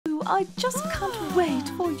I just can't wait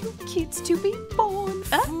for you kids to be born.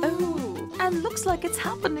 Uh-oh. And looks like it's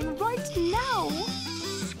happening right now.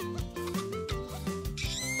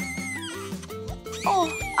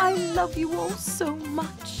 Oh, I love you all so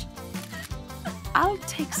much. I'll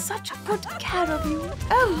take such good care of you.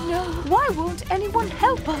 Oh no, why won't anyone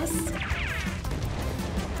help us?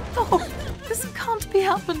 Oh, this can't be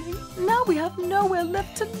happening. Now we have nowhere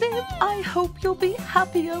left to live. I hope you'll be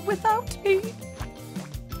happier without me.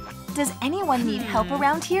 Does anyone need help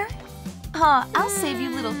around here? I'll save you,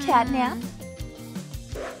 little catnap.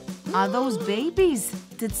 Are those babies?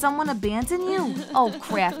 Did someone abandon you? Oh,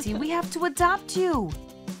 Crafty, we have to adopt you.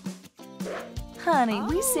 Honey,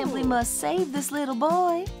 we simply must save this little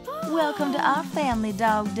boy. Welcome to our family,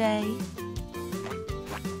 Dog Day.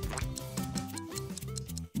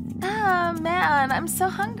 Ah, man, I'm so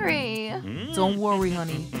hungry. Don't worry,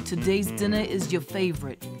 honey. Today's dinner is your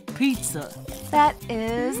favorite, pizza. That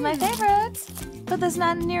is my favorite, but there's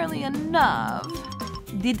not nearly enough.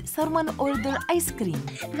 Did someone order ice cream?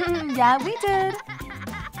 Yeah, we did.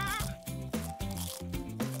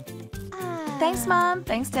 Thanks, Mom.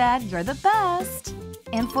 Thanks, Dad. You're the best.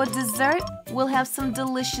 And for dessert, we'll have some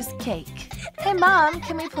delicious cake. Hey, Mom,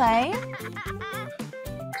 can we play?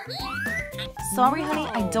 Sorry, honey,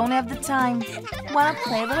 I don't have the time. Wanna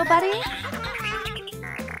play, little buddy?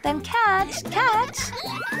 Then catch, catch!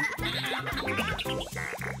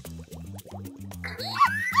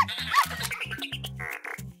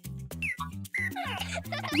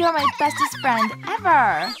 You're my bestest friend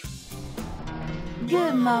ever!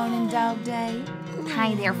 Good morning, Dog Day.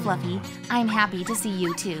 Hi there, Fluffy. I'm happy to see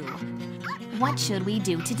you too. What should we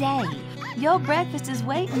do today? Your breakfast is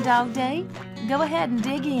waiting, Dog Day. Go ahead and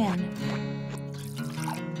dig in.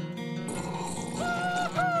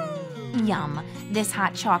 Yum, this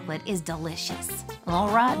hot chocolate is delicious. All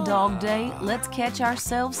right, Dog Day, let's catch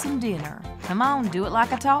ourselves some dinner. Come on, do it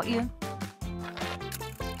like I taught you.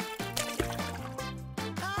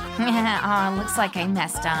 Aw, looks like I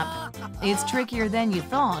messed up. It's trickier than you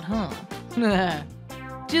thought, huh?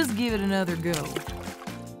 Just give it another go.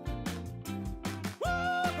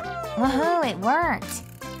 Woohoo, it worked.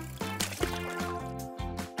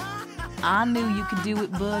 I knew you could do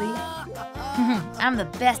it, buddy. I'm the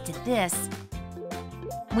best at this.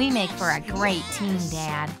 We make for a great team,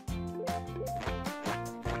 Dad.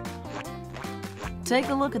 Take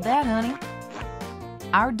a look at that, honey.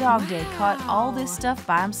 Our Dog Day caught all this stuff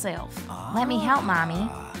by himself. Let me help, Mommy.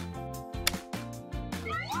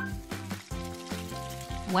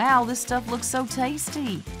 Wow, this stuff looks so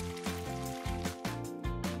tasty.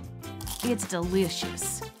 It's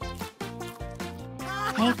delicious.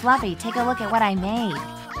 Hey, Fluffy, take a look at what I made.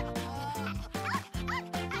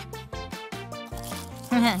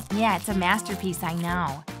 Yeah, it's a masterpiece, I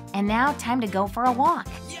know. And now, time to go for a walk.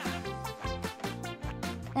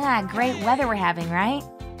 Ah, great weather we're having, right?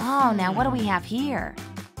 Oh, now what do we have here?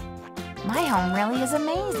 My home really is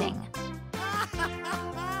amazing.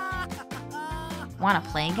 Wanna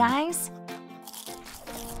play, guys?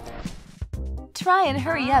 Try and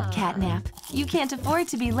hurry up, Catnap. You can't afford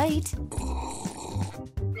to be late.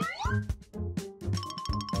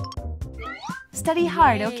 Study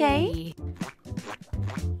hard, okay?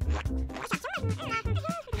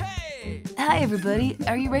 Hi, everybody.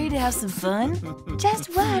 Are you ready to have some fun? Just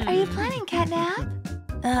what are you planning, Catnap?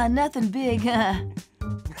 Nothing big,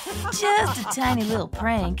 just a tiny little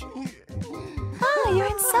prank. Oh, you're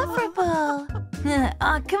insufferable.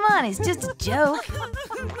 Aw, come on, it's just a joke.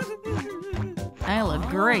 I look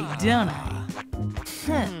great, don't I?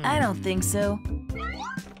 I don't think so.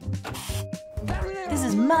 This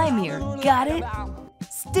is my mirror, got it?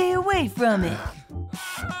 Stay away from it.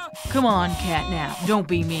 Come on, Catnap, don't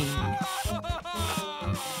be mean.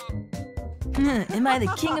 Am I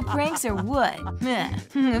the king of pranks or what?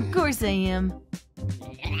 Of course I am.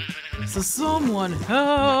 So someone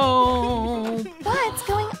help! What's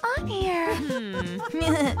going on here?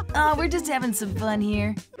 Oh, we're just having some fun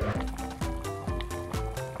here.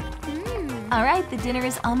 All right, the dinner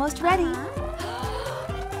is almost ready.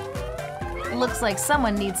 Looks like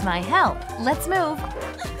someone needs my help. Let's move.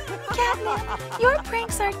 Catnap, your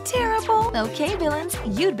pranks are terrible. Okay, villains,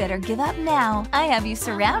 you'd better give up now. I have you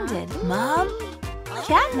surrounded. Mom?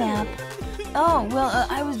 Catnap? Oh, well,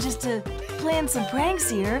 I was just playing some pranks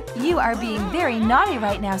here. You are being very naughty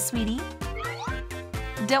right now, sweetie.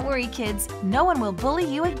 Don't worry, kids. No one will bully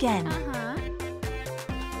you again.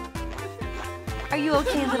 Are you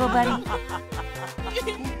okay, little buddy?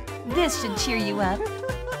 This should cheer you up.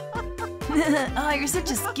 Oh, you're such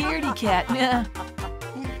a scaredy cat.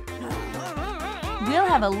 We'll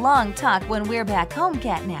have a long talk when we're back home,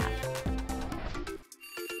 Catnap.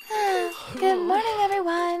 Good morning,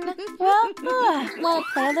 everyone. Well, wanna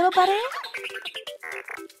play a little, buddy?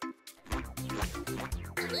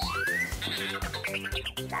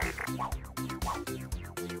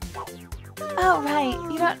 Oh, right.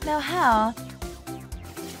 You don't know how.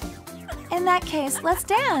 In that case, let's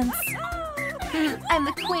dance. I'm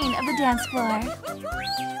the queen of the dance floor.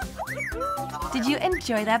 Did you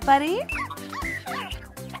enjoy that, buddy?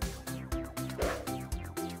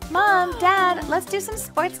 Mom, Dad, let's do some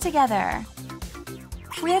sports together.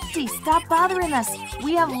 Thrifty, stop bothering us.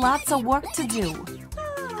 We have lots of work to do.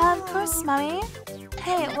 Of course, Mommy.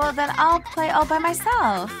 Hey, well then I'll play all by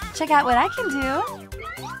myself. Check out what I can do.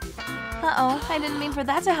 Uh-oh, I didn't mean for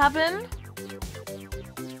that to happen.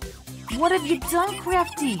 What have you done,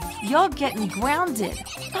 Crafty? You're getting grounded.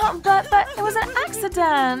 Oh, but it was an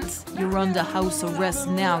accident. You're under house arrest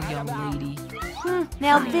now, young lady.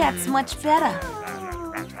 Now that's much better.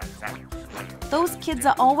 Those kids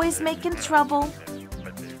are always making trouble.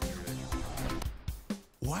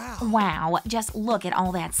 Wow, just look at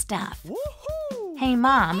all that stuff. Hey,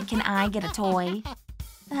 Mom, can I get a toy?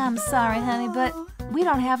 I'm sorry, honey, but we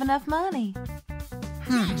don't have enough money.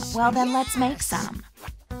 Well then let's make some.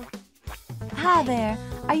 Hi there.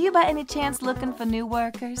 Are you by any chance looking for new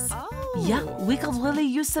workers? Yeah, we could really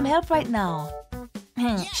use some help right now.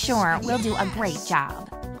 Sure, we'll do a great job.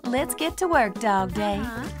 Let's get to work, Dog Day.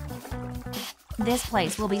 This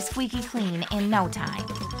place will be squeaky clean in no time.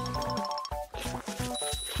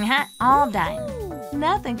 All done.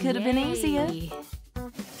 Nothing could have been easier.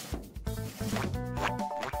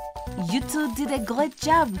 You two did a great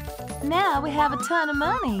job. Now we have a ton of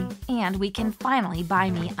money. And we can finally buy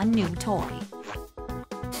me a new toy.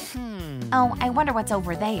 Oh, I wonder what's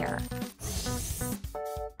over there.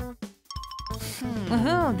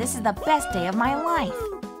 Woohoo, this is the best day of my life.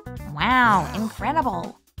 Wow,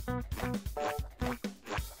 incredible.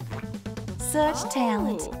 Such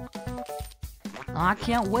talent. I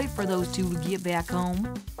can't wait for those two to get back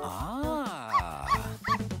home.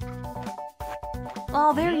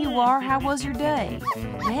 Oh, there you are. How was your day?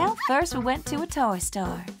 Well, first we went to a toy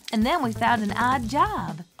store, and then we found an odd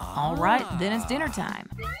job. All right, then it's dinner time.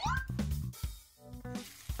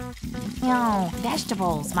 Oh,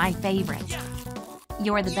 vegetables, my favorite.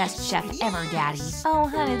 You're the best chef ever, Daddy. Oh,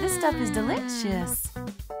 honey, this stuff is delicious.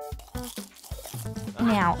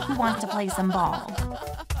 Now, who wants to play some ball?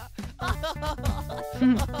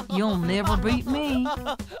 You'll never beat me.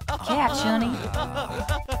 Catch, honey.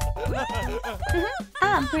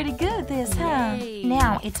 I'm pretty good at this, huh?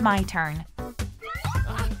 Now it's my turn.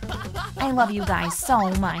 I love you guys so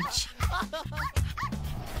much.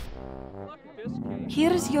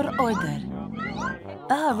 Here's your order.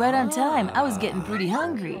 Ah, right on time. I was getting pretty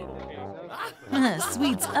hungry.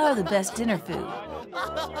 Sweets are the best dinner food.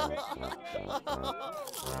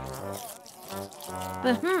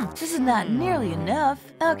 But this is not nearly enough.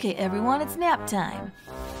 Okay, everyone, it's nap time.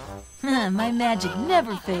 My magic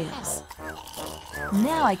never fails.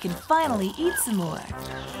 Now I can finally eat some more.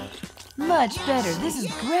 Much better, this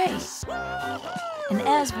is great. And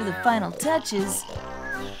as for the final touches,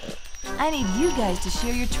 I need you guys to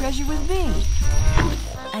share your treasure with me.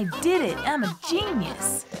 I did it, I'm a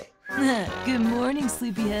genius. Good morning,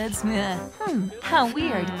 sleepyheads. How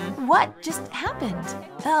weird. What just happened?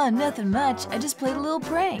 Oh, nothing much. I just played a little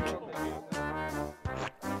prank.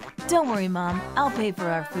 Don't worry, Mom. I'll pay for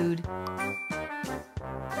our food.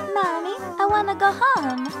 Mommy, I want to go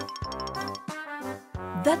home.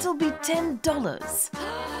 That'll be $10.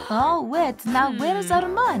 Oh, wait. Now where is our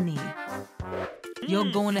money? You're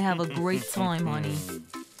going to have a great time, honey.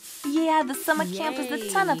 Yeah, the summer camp is a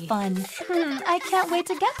ton of fun. I can't wait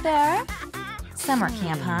to get there. Summer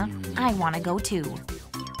camp, huh? I want to go too.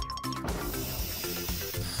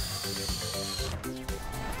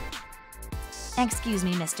 Excuse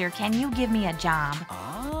me, mister, can you give me a job?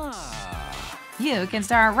 You can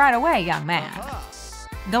start right away, young man.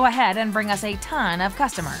 Go ahead and bring us a ton of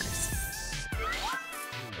customers.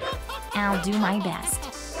 I'll do my best.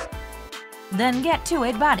 Then get to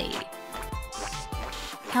it, buddy.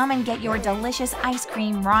 Come and get your delicious ice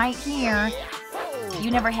cream right here.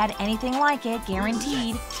 You never had anything like it,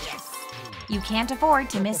 guaranteed. You can't afford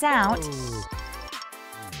to miss out.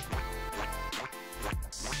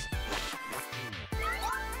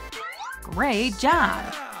 Great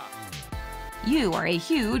job. You are a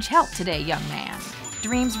huge help today, young man.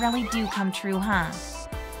 Dreams really do come true, huh?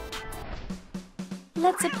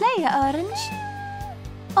 Let's play, Orange.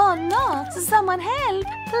 Oh no, someone help!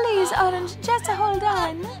 Please, Orange, just hold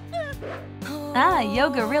on. Ah,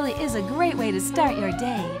 yoga really is a great way to start your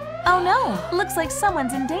day. Oh no, looks like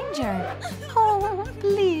someone's in danger. Oh.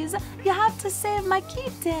 please, you have to save my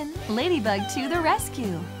kitten. Ladybug to the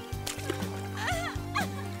rescue.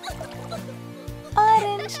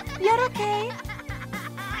 Orange, you're okay?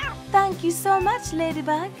 Thank you so much,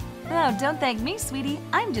 Ladybug. No, don't thank me, sweetie.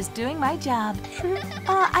 I'm just doing my job.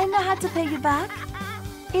 I know how to pay you back.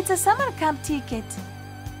 It's a summer camp ticket.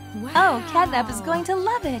 Wow. Oh, Catnap is going to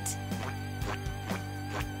love it.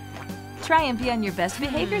 Try and be on your best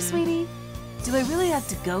behavior, sweetie. Do I really have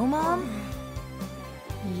to go, Mom?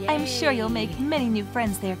 Yay. I'm sure you'll make many new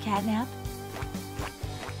friends there, Catnap.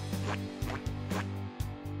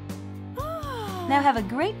 Now have a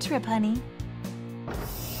great trip, honey.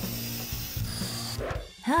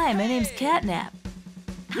 Hi, my name's Catnap.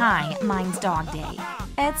 Hi, mine's Dog Day.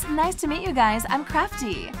 It's nice to meet you guys. I'm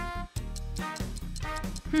Crafty.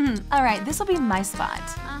 All right, this will be my spot.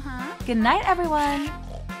 Good night, everyone.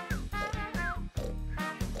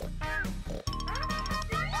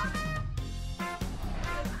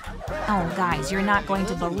 Oh, guys, you're not going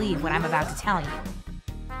to believe what I'm about to tell you.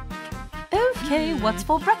 Okay, what's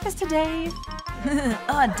for breakfast today?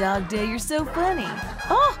 Oh, Dog Day, you're so funny.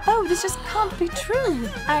 Oh, this just can't be true.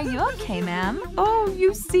 Are you okay, ma'am? Oh,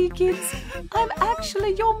 you see, kids, I'm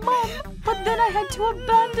actually your mom, but then I had to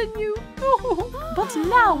abandon you. Oh, but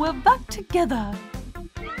now we're back together.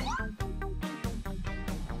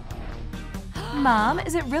 Mom,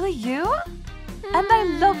 is it really you? And I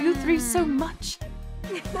love you three so much.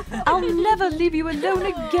 I'll never leave you alone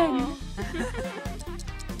again.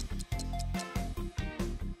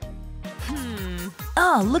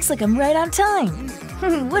 Oh, looks like I'm right on time.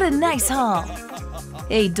 What a nice haul.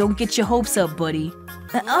 Hey, don't get your hopes up, buddy.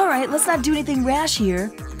 All right, let's not do anything rash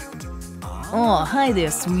here. Oh, hi there,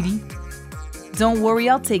 sweetie. Don't worry,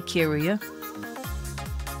 I'll take care of you.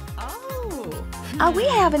 Oh. Are we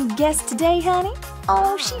having guests today, honey?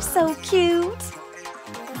 Oh, she's so cute.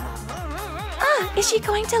 Ah, is she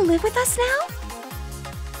going to live with us now?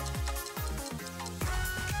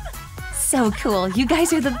 So cool, you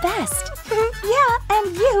guys are the best. Yeah,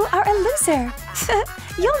 and you are a loser.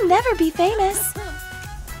 You'll never be famous.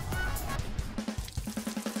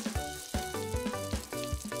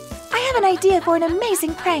 I have an idea for an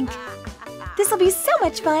amazing prank. This'll be so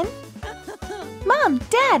much fun. Mom,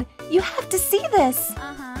 Dad, you have to see this.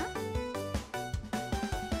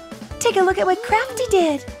 Take a look at what Crafty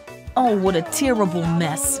did. Oh, what a terrible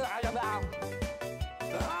mess.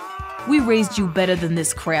 We raised you better than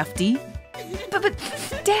this, Crafty. But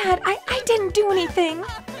Dad, I didn't do anything.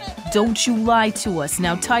 Don't you lie to us.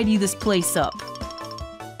 Now tidy this place up.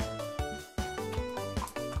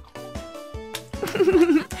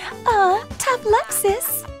 Aw, tough luck,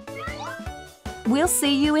 sis. We'll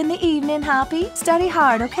see you in the evening, Hoppy. Study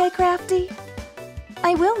hard, okay, Crafty?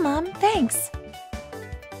 I will, Mom. Thanks.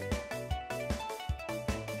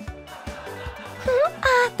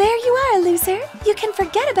 There you are, loser. You can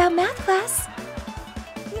forget about math class.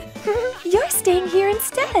 You're staying here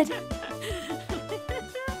instead.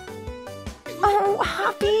 Oh,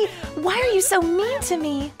 Hoppy, why are you so mean to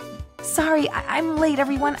me? Sorry, I'm late,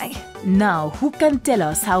 everyone. Now, who can tell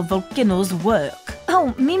us how volcanoes work?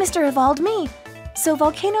 Oh, me, Mr. Evolved, me. So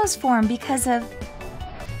volcanoes form because of...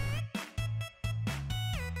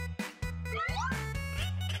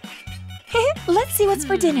 Let's see what's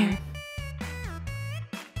for dinner.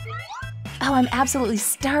 Oh, I'm absolutely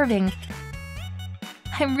starving.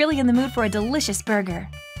 I'm really in the mood for a delicious burger.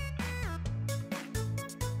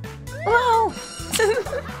 Whoa!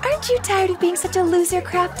 Aren't you tired of being such a loser,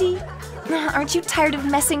 Crafty? Aren't you tired of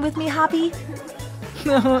messing with me, Hoppy?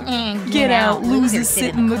 Get out, loser,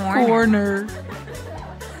 sit in the corner.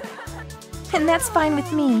 And that's fine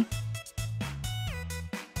with me.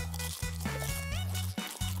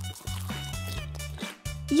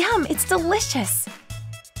 Yum, it's delicious.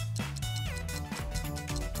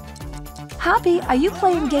 Hoppy, are you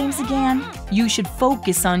playing games again? You should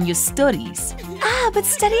focus on your studies. Ah, but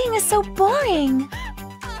studying is so boring.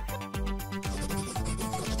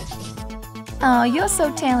 Oh, you're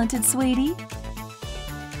so talented, sweetie.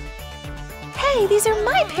 Hey, these are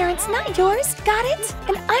my parents, not yours. Got it?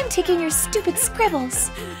 And I'm taking your stupid scribbles.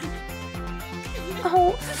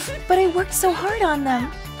 Oh, but I worked so hard on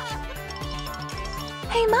them.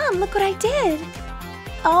 Hey, Mom, look what I did.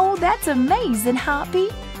 Oh, that's amazing, Hoppy.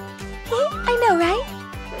 I know, right?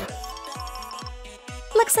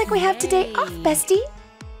 Looks like we have today off, bestie.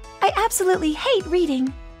 I absolutely hate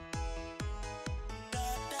reading.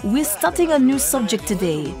 We're starting a new subject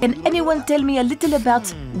today. Can anyone tell me a little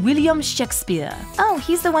about William Shakespeare? Oh,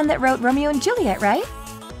 he's the one that wrote Romeo and Juliet, right?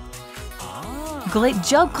 Great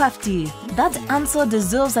job, Crafty. That answer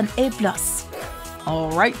deserves an A+.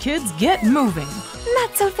 All right, kids, get moving.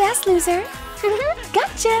 Not so fast, loser.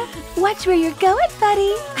 Gotcha! Watch where you're going,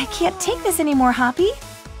 buddy. I can't take this anymore, Hoppy.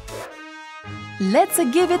 Let's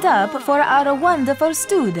give it up for our wonderful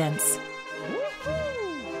students.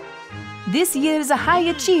 This year's High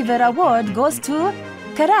Achiever Award goes to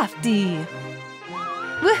Crafty.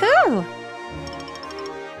 Woohoo!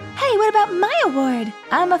 Hey, what about my award?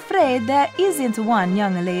 I'm afraid there isn't one,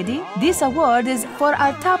 young lady. This award is for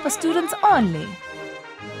our top students only.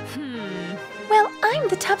 Well, I'm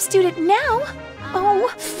the top student now.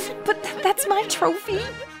 Oh, but that's my trophy.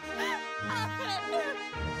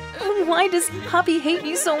 Why does Poppy hate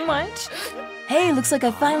me so much? Hey, looks like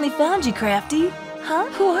I finally found you, Crafty. Huh?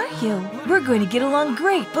 Who are you? We're going to get along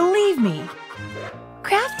great, believe me.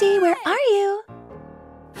 Crafty, where are you?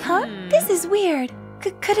 Huh? This is weird.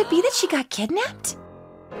 Could it be that she got kidnapped?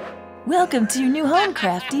 Welcome to your new home,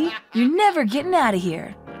 Crafty. You're never getting out of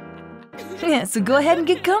here. Yeah, so go ahead and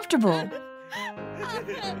get comfortable.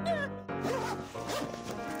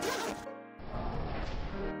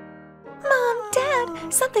 Mom,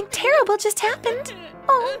 Dad, something terrible just happened.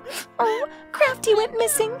 Oh, Crafty went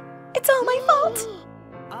missing. It's all my fault.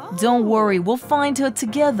 Don't worry, we'll find her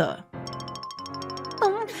together.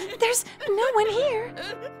 There's no one here.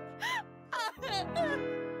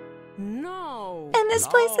 No. And this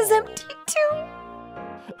place is empty too.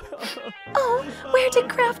 Oh, where did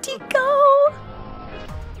Crafty go?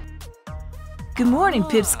 Good morning,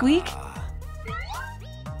 Pipsqueak.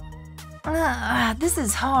 This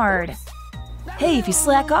is hard. Hey, if you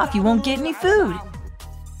slack off, you won't get any food.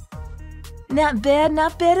 Not bad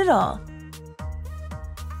at all.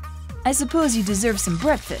 I suppose you deserve some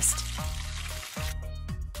breakfast.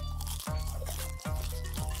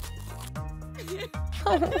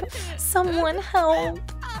 Oh, someone help.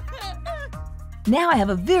 Now I have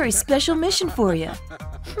a very special mission for you.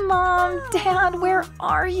 Mom, Dad, where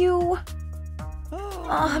are you? Oh,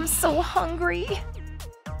 I'm so hungry.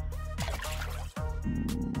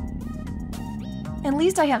 At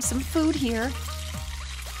least I have some food here.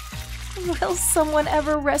 Will someone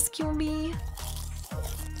ever rescue me?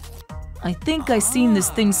 I think I've seen this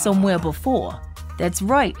thing somewhere before. That's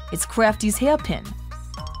right, it's Crafty's hairpin.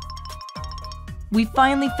 We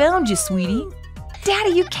finally found you, sweetie.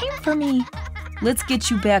 Daddy, you came for me. Let's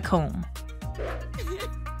get you back home.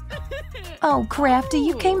 Oh, Crafty,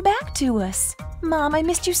 you came back to us. Mom, I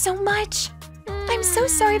missed you so much. I'm so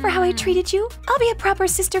sorry for how I treated you. I'll be a proper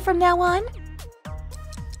sister from now on.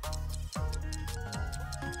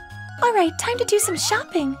 All right, time to do some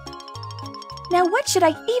shopping. Now, what should I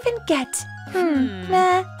even get?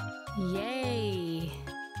 Nah. Yay.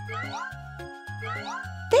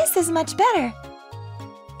 This is much better.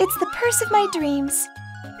 It's the purse of my dreams.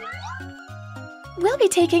 We'll be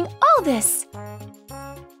taking all this.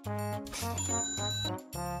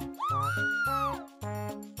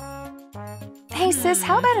 Hey sis,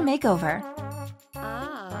 how about a makeover?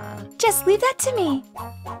 Just leave that to me.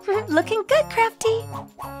 Looking good, Crafty.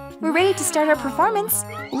 We're ready to start our performance.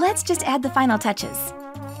 Let's just add the final touches.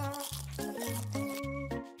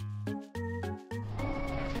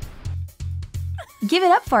 Give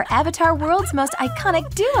it up for Avatar World's most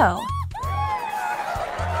iconic duo.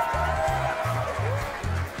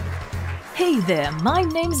 Hey there, my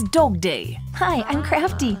name's Dog Day. Hi, I'm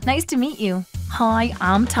Crafty. Nice to meet you. Hi,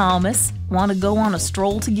 I'm Thomas. Want to go on a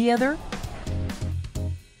stroll together?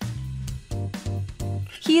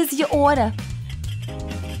 Here's your order.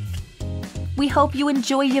 We hope you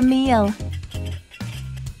enjoy your meal.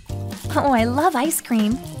 Oh, I love ice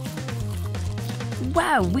cream.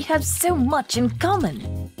 Wow, we have so much in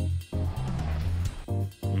common.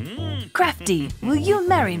 Crafty, will you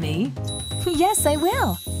marry me? Yes, I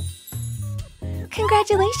will.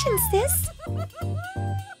 Congratulations, sis.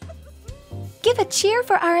 Give a cheer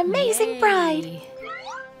for our amazing bride.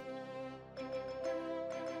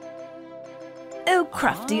 Oh,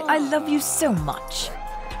 Crafty, I love you so much.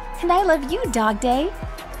 And I love you, Dog Day.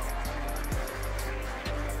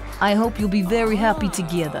 I hope you'll be very happy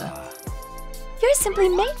together. You're simply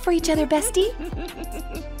made for each other, bestie.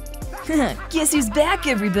 Guess who's back,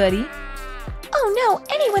 everybody? Oh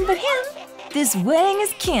no, anyone but him. This wedding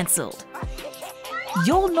is cancelled.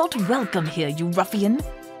 You're not welcome here, you ruffian.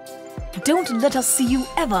 Don't let us see you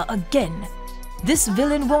ever again. This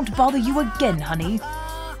villain won't bother you again, honey.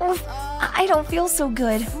 Oof, I don't feel so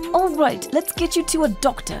good. All right, let's get you to a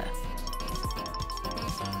doctor.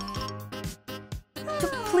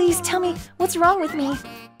 Please tell me what's wrong with me.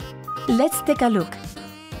 Let's take a look.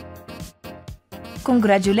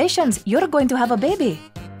 Congratulations, you're going to have a baby.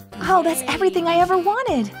 Oh, that's everything I ever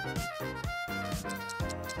wanted.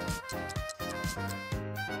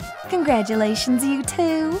 Congratulations, you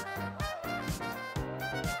two.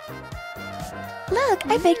 Look,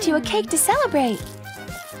 I baked you a cake to celebrate.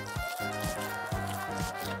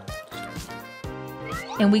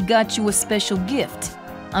 And we got you a special gift.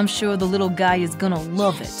 I'm sure the little guy is gonna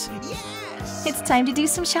love it. It's time to do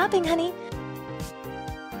some shopping, honey.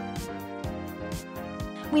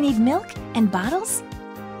 We need milk and bottles.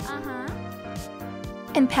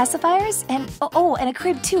 And pacifiers and and a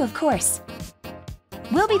crib too, of course.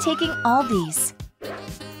 We'll be taking all these.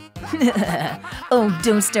 Oh,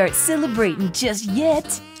 don't start celebrating just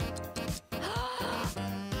yet.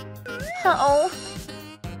 Uh-oh.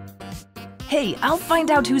 Hey, I'll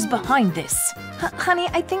find out who's behind this. Honey,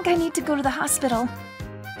 I think I need to go to the hospital.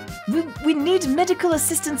 We need medical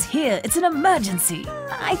assistance here. It's an emergency.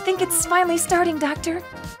 I think it's finally starting, doctor.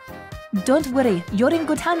 Don't worry, you're in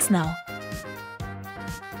good hands now.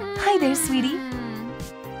 Hi there, sweetie.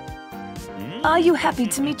 Are you happy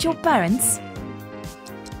to meet your parents?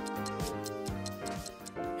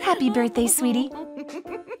 Happy birthday, sweetie.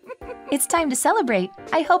 It's time to celebrate.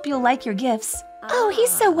 I hope you'll like your gifts. Oh,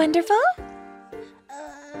 he's so wonderful.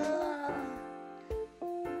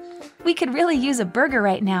 We could really use a burger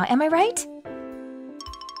right now, am I right?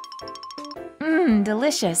 Mmm,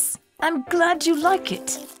 delicious. I'm glad you like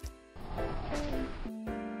it.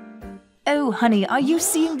 Oh, honey, are you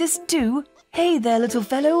seeing this too? Hey there, little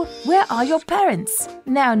fellow. Where are your parents?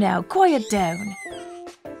 Now, quiet down.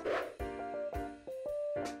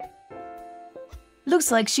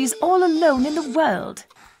 Looks like she's all alone in the world.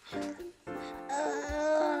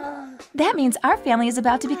 That means our family is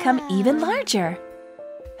about to become even larger.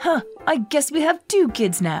 Huh, I guess we have 2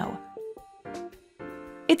 kids now.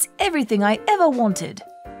 It's everything I ever wanted.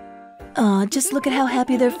 Aw, just look at how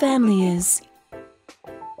happy their family is.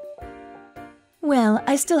 Well,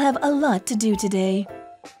 I still have a lot to do today.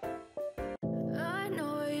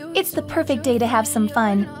 It's the perfect day to have some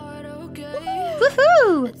fun.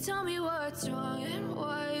 Woohoo!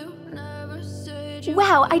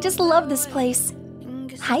 Wow, I just love this place.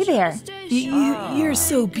 Hi there. You're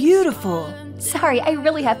so beautiful. Sorry, I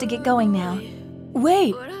really have to get going now.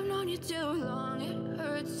 Wait.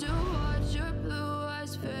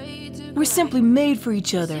 We're simply made for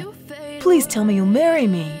each other. Please tell me you'll marry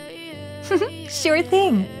me. Sure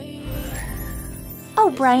thing.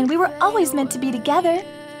 Oh, Brian, we were always meant to be together.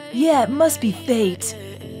 Yeah, it must be fate.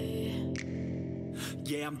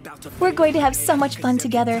 We're going to have so much fun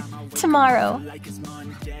together tomorrow.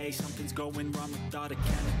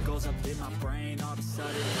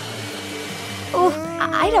 Oh,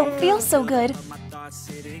 I don't feel so good.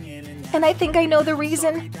 And I think I know the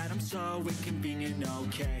reason.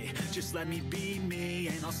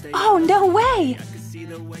 Oh, no way!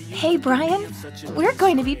 Hey, Brian, we're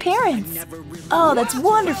going to be parents. Oh, that's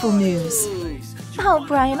wonderful news. Oh,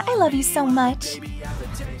 Brian, I love you so much.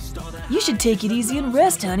 You should take it easy and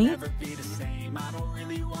rest, honey.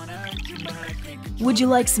 Would you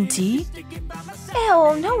like some tea?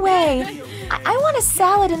 Ew, no way. I want a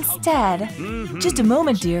salad instead. Just a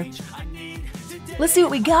moment, dear. Let's see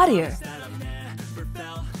what we got here.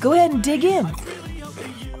 Go ahead and dig in.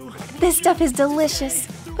 This stuff is delicious,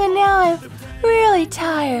 but now I'm really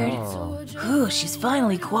tired. Ooh, she's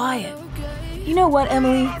finally quiet. You know what,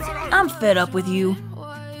 Emily? I'm fed up with you.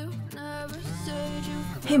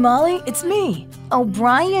 Hey, Molly, it's me. Oh,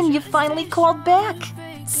 Brian, you finally called back.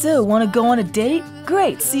 So, want to go on a date?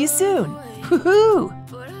 Great, see you soon. Woohoo!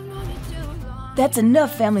 That's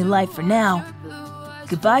enough family life for now.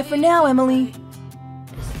 Goodbye for now, Emily.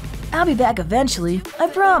 I'll be back eventually, I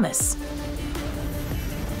promise.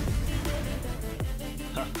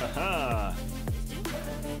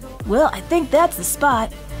 Well, I think that's the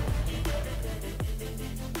spot.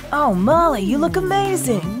 Oh, Molly, you look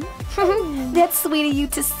amazing. That's sweet of you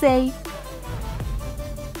to say.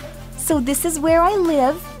 So this is where I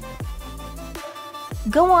live.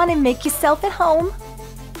 Go on and make yourself at home.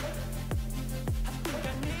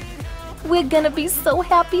 We're gonna be so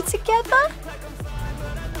happy together.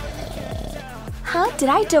 Huh? Did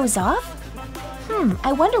I doze off?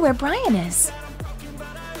 I wonder where Brian is.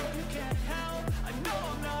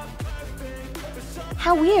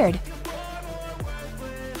 How weird.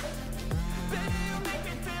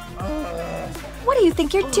 What do you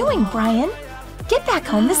think you're doing, Brian? Get back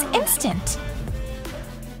home this instant.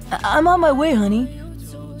 I'm on my way, honey.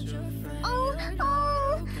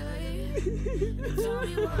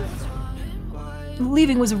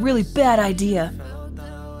 Leaving was a really bad idea.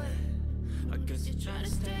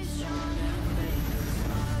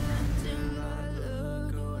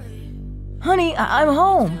 Honey, I'm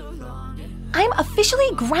home. I'm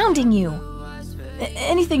officially grounding you.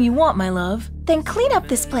 Anything you want, my love. Then clean up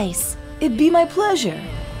this place. It'd be my pleasure.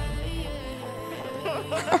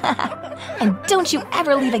 And don't you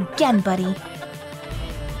ever leave again, buddy.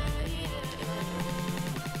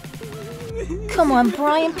 Come on,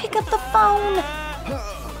 Brian, pick up the phone.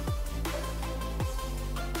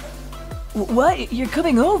 What? You're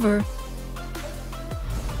coming over?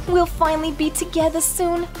 We'll finally be together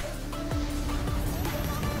soon.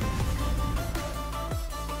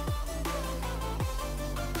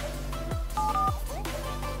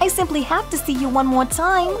 I simply have to see you one more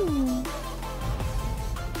time.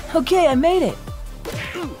 Okay, I made it.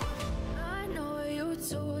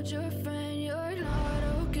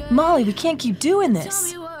 Molly, we can't keep doing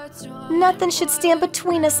this. Nothing should stand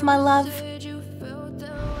between us, my love.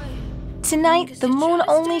 Tonight, the moon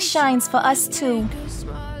only shines for us two.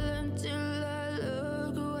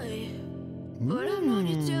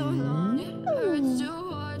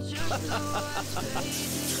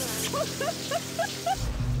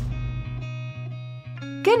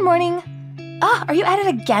 Good morning. Ah, are you at it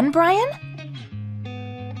again, Brian?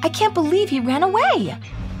 I can't believe he ran away.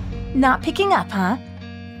 Not picking up, huh?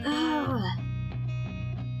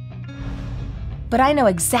 But I know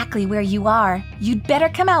exactly where you are. You'd better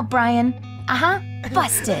come out, Brian. Uh-huh,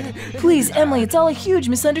 busted. Please, Emily, it's all a huge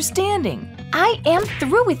misunderstanding. I am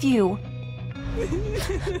through with you.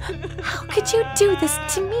 How could you do this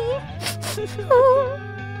to me?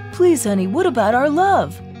 Please, honey, what about our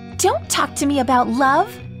love? Don't talk to me about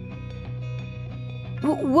love.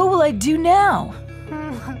 What will I do now?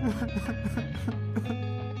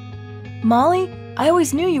 Molly, I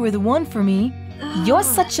always knew you were the one for me. You're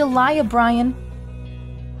such a liar, Brian.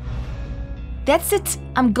 That's it.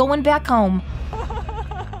 I'm going back home.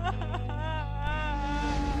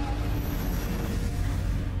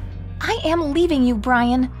 I am leaving you,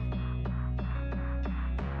 Brian.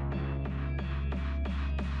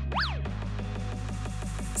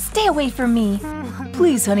 Stay away from me.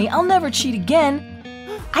 Please, honey, I'll never cheat again.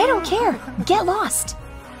 I don't care. Get lost.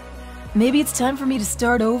 Maybe it's time for me to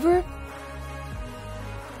start over?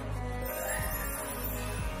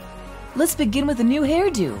 Let's begin with a new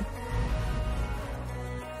hairdo.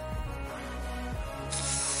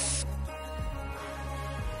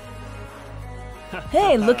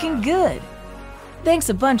 Hey, looking good. Thanks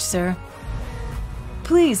a bunch, sir.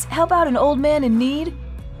 Please, help out an old man in need?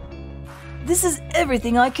 This is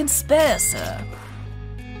everything I can spare, sir.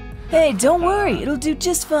 Hey, don't worry, it'll do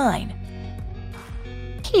just fine.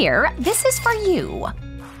 Here, this is for you.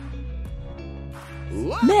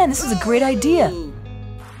 Man, this is a great idea.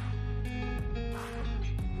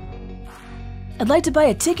 I'd like to buy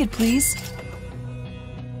a ticket, please.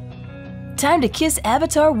 Time to kiss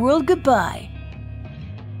Avatar World goodbye.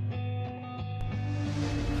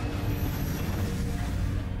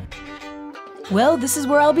 Well, this is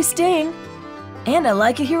where I'll be staying. And I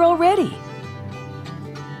like it here already.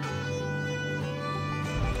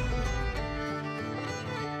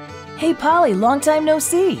 Hey, Polly, long time no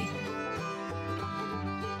see.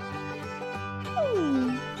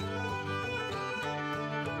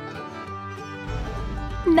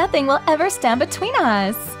 Nothing will ever stand between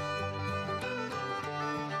us.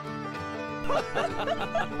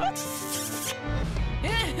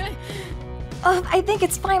 Oh, I think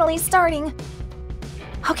it's finally starting.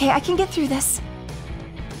 Okay, I can get through this.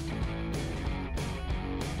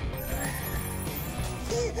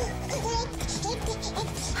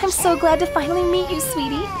 I'm so glad to finally meet you,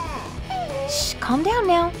 sweetie. Shh, calm down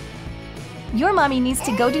now. Your mommy needs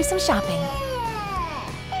to go do some shopping.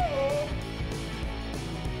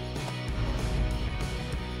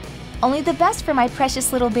 Only the best for my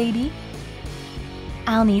precious little baby.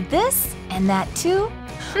 I'll need this and that too.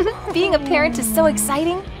 Being a parent is so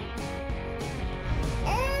exciting.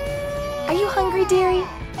 Are you hungry, dearie?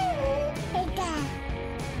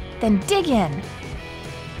 Then dig in.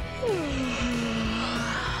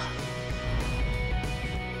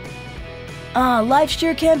 Ah, life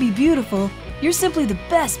sure can be beautiful. You're simply the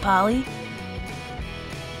best, Polly.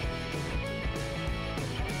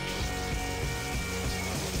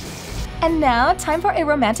 And now, time for a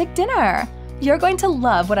romantic dinner. You're going to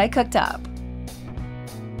love what I cooked up.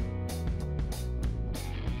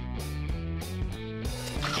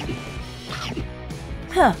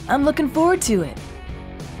 Huh, I'm looking forward to it.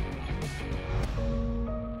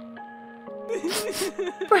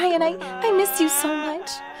 Brian, I miss you so much.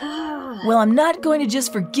 Well, I'm not going to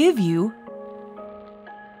just forgive you.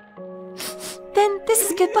 Then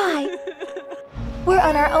this is goodbye. We're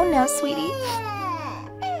on our own now, sweetie.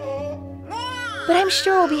 But I'm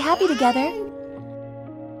sure we'll be happy together.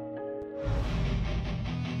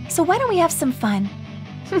 So why don't we have some fun?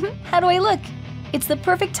 How do I look? It's the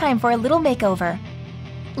perfect time for a little makeover.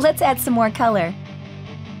 Let's add some more color.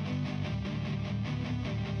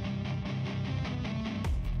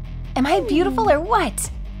 Am I beautiful or what?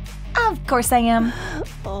 Of course I am.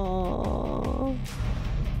 Oh.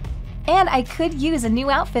 And I could use a new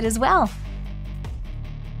outfit as well.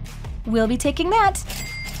 We'll be taking that.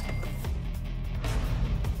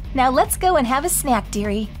 Now let's go and have a snack,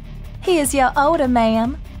 dearie. Here's your order,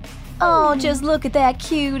 ma'am. Oh, just look at that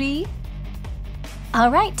cutie. All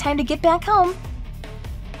right, time to get back home.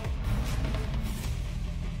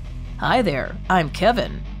 Hi there, I'm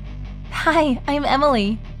Kevin. Hi, I'm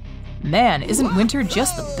Emily. Man, isn't winter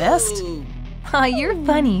just the best? Aw, you're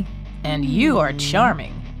funny. And you are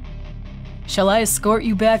charming. Shall I escort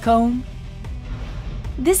you back home?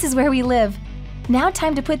 This is where we live. Now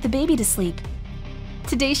time to put the baby to sleep.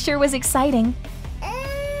 Today sure was exciting.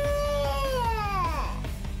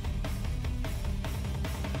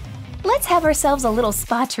 Let's have ourselves a little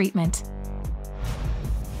spa treatment.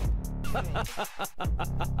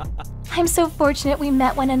 I'm so fortunate we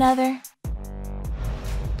met one another.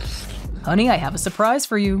 Honey, I have a surprise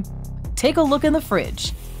for you. Take a look in the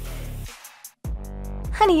fridge.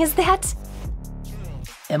 Honey, is that?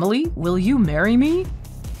 Emily, will you marry me?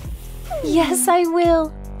 Yes, I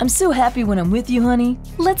will. I'm so happy when I'm with you, honey.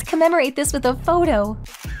 Let's commemorate this with a photo.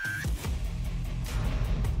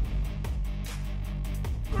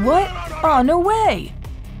 What? Oh, no way!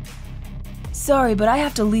 Sorry, but I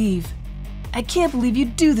have to leave. I can't believe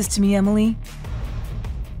you'd do this to me, Emily.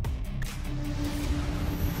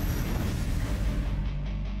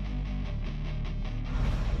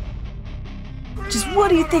 Just what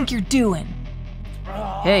do you think you're doing?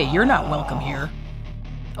 Hey, you're not welcome here.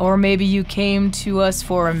 Or maybe you came to us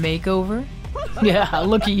for a makeover? Yeah,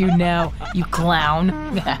 look at you now, you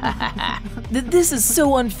clown. This is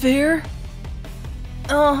so unfair.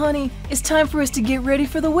 Oh, honey, it's time for us to get ready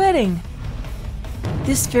for the wedding.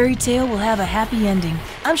 This fairy tale will have a happy ending.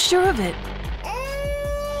 I'm sure of it.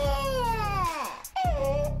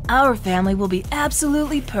 Our family will be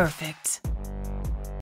absolutely perfect.